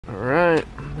Alright,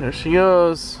 there she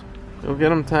goes. Go get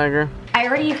him, Tiger. I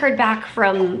already heard back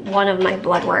from one of my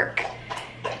Bloodwork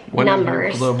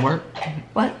numbers. Your Bloodwork?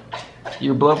 What?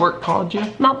 Your Bloodwork called you?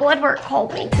 My Bloodwork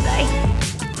called me today.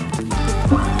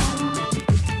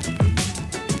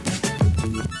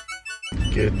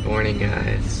 Good morning,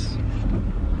 guys.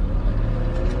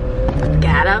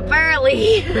 Got up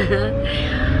early.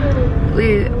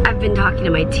 I've been talking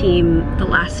to my team the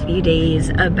last few days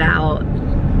about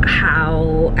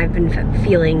how I've been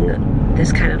feeling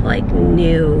this kind of like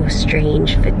new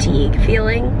strange fatigue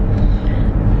feeling.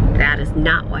 That is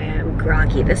not why I'm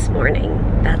groggy this morning.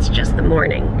 That's just the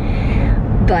morning.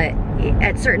 But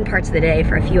at certain parts of the day,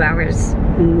 for a few hours,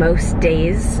 most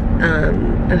days,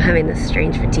 I'm having this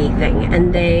strange fatigue thing.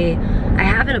 And I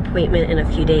have an appointment in a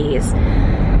few days.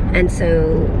 And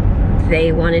so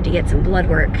they wanted to get some blood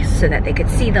work so that they could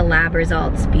see the lab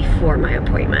results before my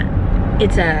appointment.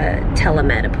 It's a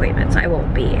telemed appointment, so I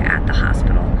won't be at the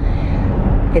hospital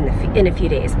in a few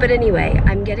days. But anyway,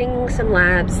 I'm getting some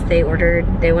labs. They want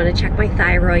to check my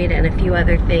thyroid and a few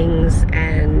other things,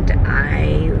 and I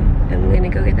am gonna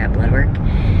go get that blood work.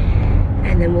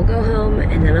 And then we'll go home,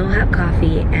 and then I'll have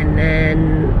coffee, and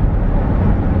then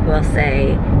we'll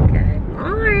say, good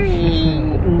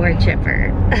morning, more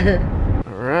chipper.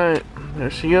 Alright,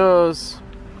 there she goes.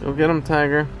 Go get him,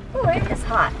 Tiger. Oh, it is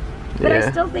hot. But yeah.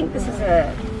 I still think this is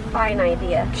a fine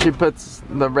idea. She puts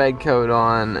the red coat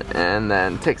on and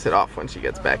then takes it off when she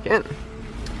gets back in.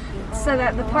 So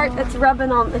that the part that's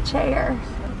rubbing on the chair.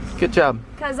 Good job.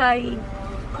 Because I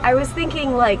was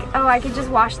thinking like, oh, I could just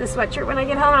wash the sweatshirt when I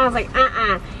get home. And I was like,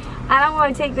 I don't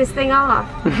want to take this thing off.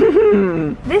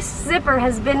 This zipper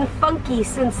has been funky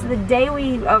since the day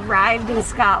we arrived in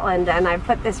Scotland, and I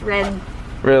put this red.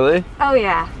 Really? Oh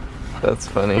yeah. That's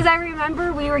funny. Because I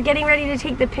remember we were getting ready to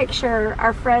take the picture.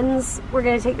 Our friends were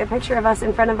going to take the picture of us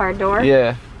in front of our door.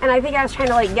 Yeah. And I think I was trying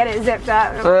to like get it zipped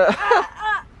up.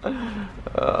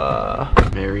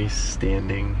 Mary's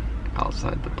standing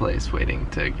outside the place waiting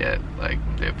to get like,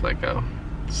 they have like a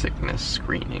sickness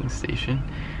screening station.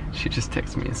 She just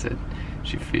texted me and said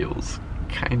she feels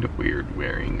kind of weird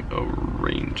wearing a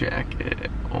rain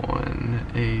jacket on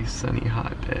a sunny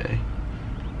hot day.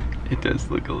 It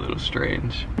does look a little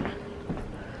strange.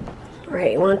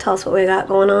 Right, you want to tell us what we got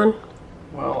going on?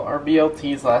 Well, our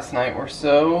BLTs last night were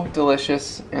so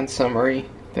delicious and summery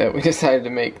that we decided to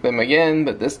make them again,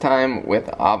 but this time with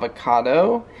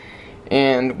avocado.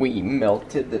 And we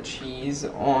melted the cheese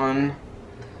on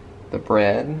the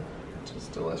bread, which is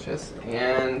delicious.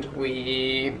 And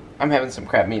I'm having some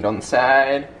crab meat on the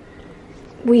side.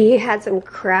 We had some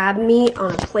crab meat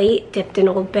on a plate dipped in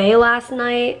Old Bay last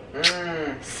night.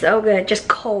 So good, just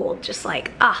cold, just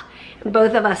like, And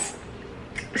both of us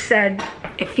said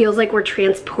it feels like we're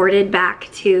transported back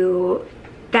to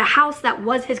the house that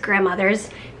was his grandmother's.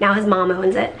 Now his mom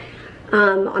owns it,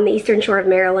 on the eastern shore of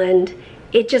Maryland.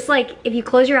 It just like, if you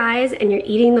close your eyes and you're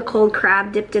eating the cold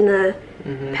crab dipped in the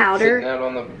powder, sitting out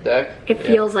on the deck. It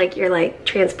feels like you're like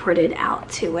transported out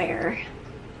to where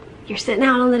you're sitting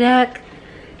out on the deck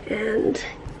and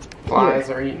flies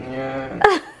are eating you.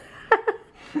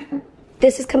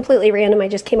 This is completely random. I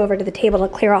just came over to the table to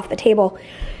clear off the table.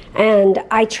 And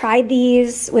I tried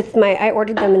these with I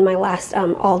ordered them in my last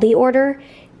Aldi order.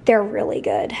 They're really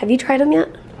good. Have you tried them yet?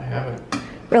 I haven't.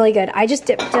 Really good. I just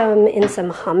dipped them in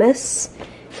some hummus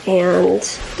and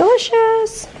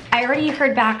delicious. I already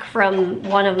heard back from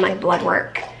one of my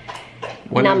Bloodwork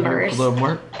numbers. Your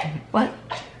Bloodwork? What?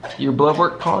 Your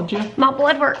Bloodwork called you? My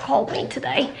Bloodwork called me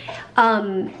today.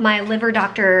 My liver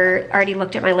doctor already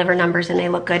looked at my liver numbers and they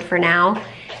look good for now.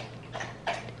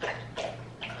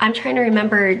 I'm trying to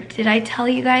remember, did I tell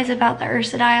you guys about the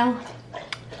ursidile?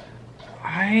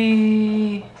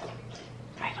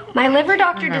 My liver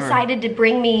doctor decided to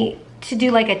bring me to do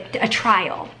like a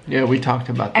trial. Yeah, we talked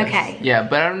about this. Okay. Yeah,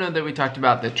 but I don't know that we talked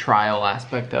about the trial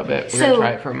aspect of it. We're gonna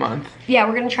try it for a month. Yeah,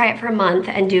 we're gonna try it for a month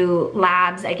and do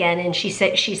labs again. And she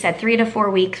said 3 to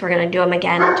 4 weeks. We're gonna do them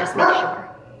again and just make sure.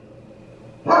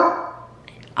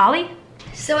 Ollie?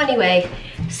 So anyway,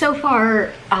 so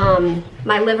far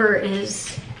my liver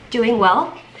is doing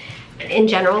well. In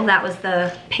general, that was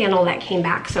the panel that came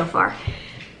back so far.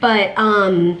 But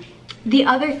the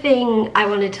other thing I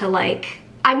wanted to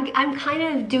I'm kind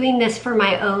of doing this for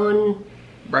my own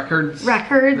records.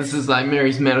 This is like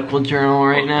Mary's medical journal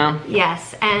right now.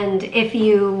 Yes, and if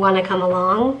you want to come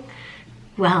along,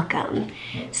 welcome.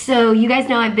 So you guys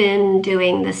know I've been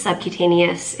doing the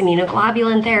subcutaneous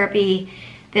immunoglobulin therapy.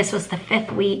 This was the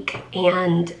 5th week,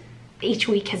 and each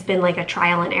week has been like a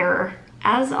trial and error,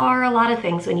 as are a lot of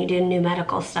things when you do new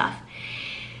medical stuff.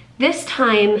 This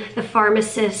time, the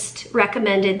pharmacist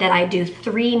recommended that I do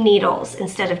 3 needles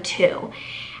instead of 2.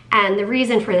 And the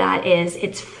reason for that is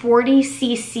it's 40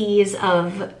 cc's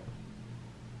of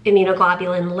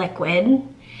immunoglobulin liquid.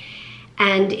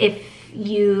 And if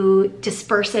you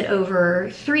disperse it over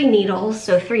 3 needles,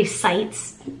 so 3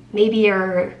 sites, maybe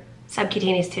your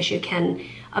subcutaneous tissue can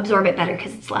absorb it better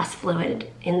because it's less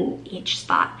fluid in each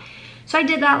spot. So I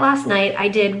did that last night. I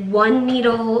did 1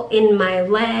 needle in my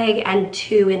leg and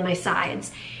 2 in my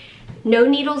sides. No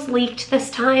needles leaked this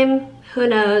time. Who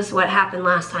knows what happened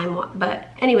last time, but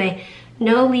anyway,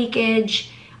 no leakage.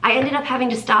 I ended up having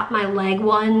to stop my leg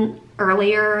one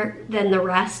earlier than the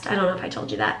rest. I don't know if I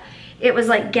told you that. It was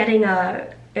like getting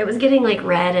like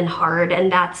red and hard,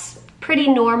 and that's pretty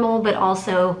normal, but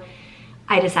also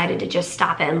I decided to just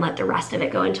stop it and let the rest of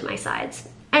it go into my sides.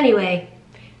 Anyway,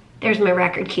 there's my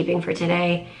record keeping for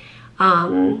today.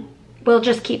 We'll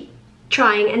just keep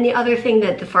trying. And the other thing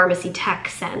that the pharmacy tech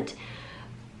sent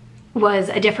was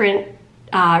a different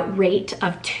rate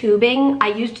of tubing. I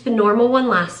used the normal one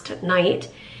last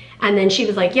night, and then she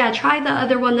was like, yeah, try the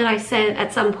other one that I sent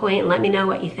at some point and let me know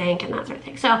what you think and that sort of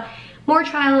thing. So more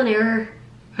trial and error.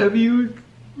 Have you,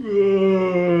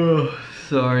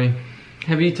 sorry.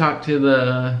 Have you talked to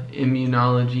the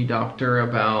immunology doctor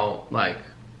about like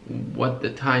what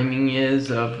the timing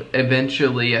is of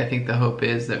eventually? I think the hope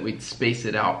is that we'd space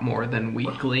it out more than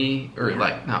weekly, or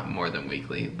like not more than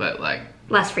weekly, but like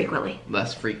less frequently.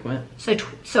 Less frequent.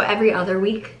 So every other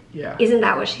week? Yeah. Isn't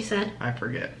that what she said? I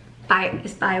forget.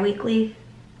 Is bi-weekly?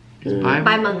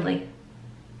 Bi-monthly?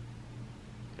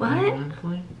 What?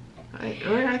 Bi-monthly?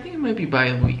 I think it might be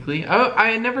bi-weekly.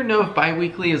 I never know if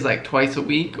bi-weekly is like twice a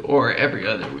week or every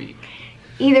other week.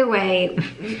 Either way,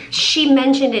 she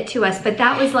mentioned it to us, but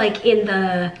that was like in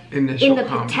the initial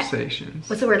conversations.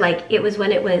 What's the word? Like it was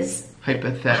when it was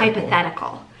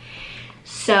hypothetical.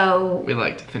 So we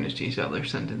like to finish each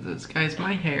other's sentences. Guys,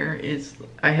 my hair is,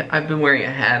 I've been wearing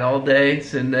a hat all day,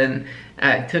 so then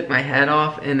I took my hat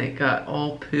off and it got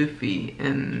all poofy,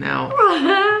 and now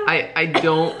I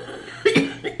don't,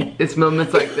 it's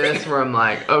moments like this where I'm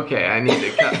like, okay, I need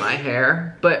to cut my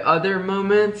hair. But other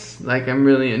moments, like I'm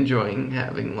really enjoying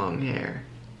having long hair.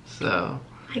 So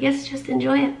I guess just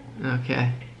enjoy it.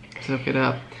 Okay, soak it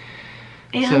up.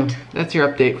 And so that's your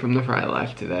update from the Frey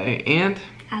Life today. And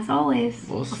as always,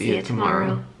 we'll see you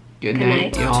tomorrow. Good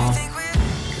night, y'all.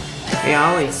 Hey,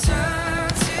 Ollie. Want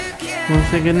to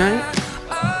say good night?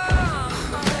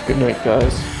 Good night,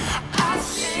 guys.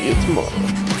 See you tomorrow.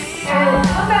 And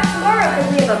come back tomorrow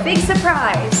because we have a big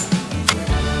surprise.